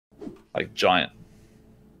like giant.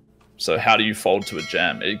 So how do you fold to a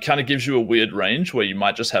jam? It kind of gives you a weird range where you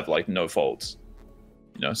might just have like no folds,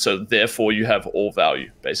 you know. So therefore you have all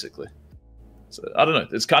value basically. So I don't know.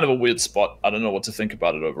 It's kind of a weird spot. I don't know what to think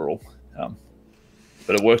about it overall.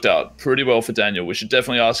 But it worked out pretty well for Daniel. We should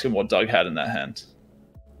definitely ask him what Doug had in that hand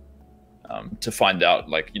to find out,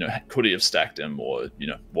 like, you know, could he have stacked him, or, you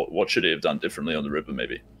know, what should he have done differently on the river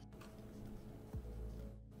maybe.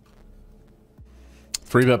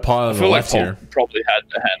 3-bet pot on the left like here. Probably had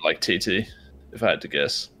a hand like TT, if I had to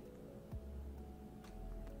guess.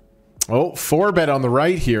 Oh, 4-bet on the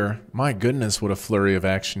right here. My goodness, what a flurry of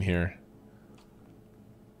action here.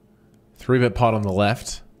 3-bet pot on the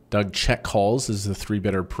left. Doug check calls as the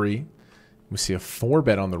 3-better pre. We see a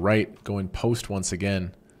 4-bet on the right going post once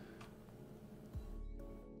again.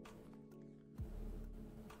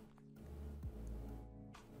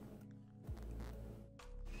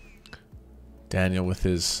 Daniel with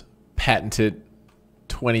his patented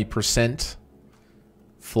 20%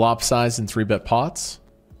 flop size in 3-bet pots.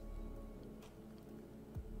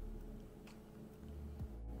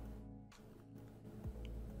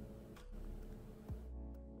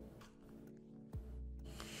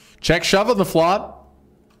 Check shove on the flop.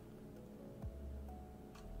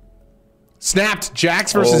 Snapped.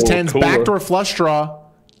 Jacks versus tens. Cooler. Backdoor flush draw.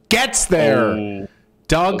 Gets there.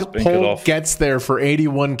 Doug Polk gets there for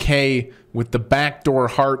 81K with the backdoor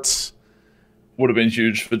hearts. Would have been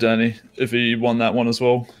huge for Danny if he won that one as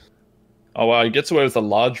well. Oh wow, he gets away with a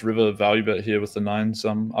large river value bet here with the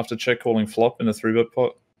 9s after check calling flop in a 3-bet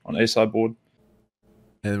pot on A-side board.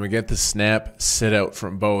 And we get the snap sit out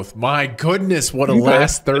from both. My goodness, what a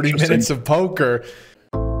last 30 minutes of poker.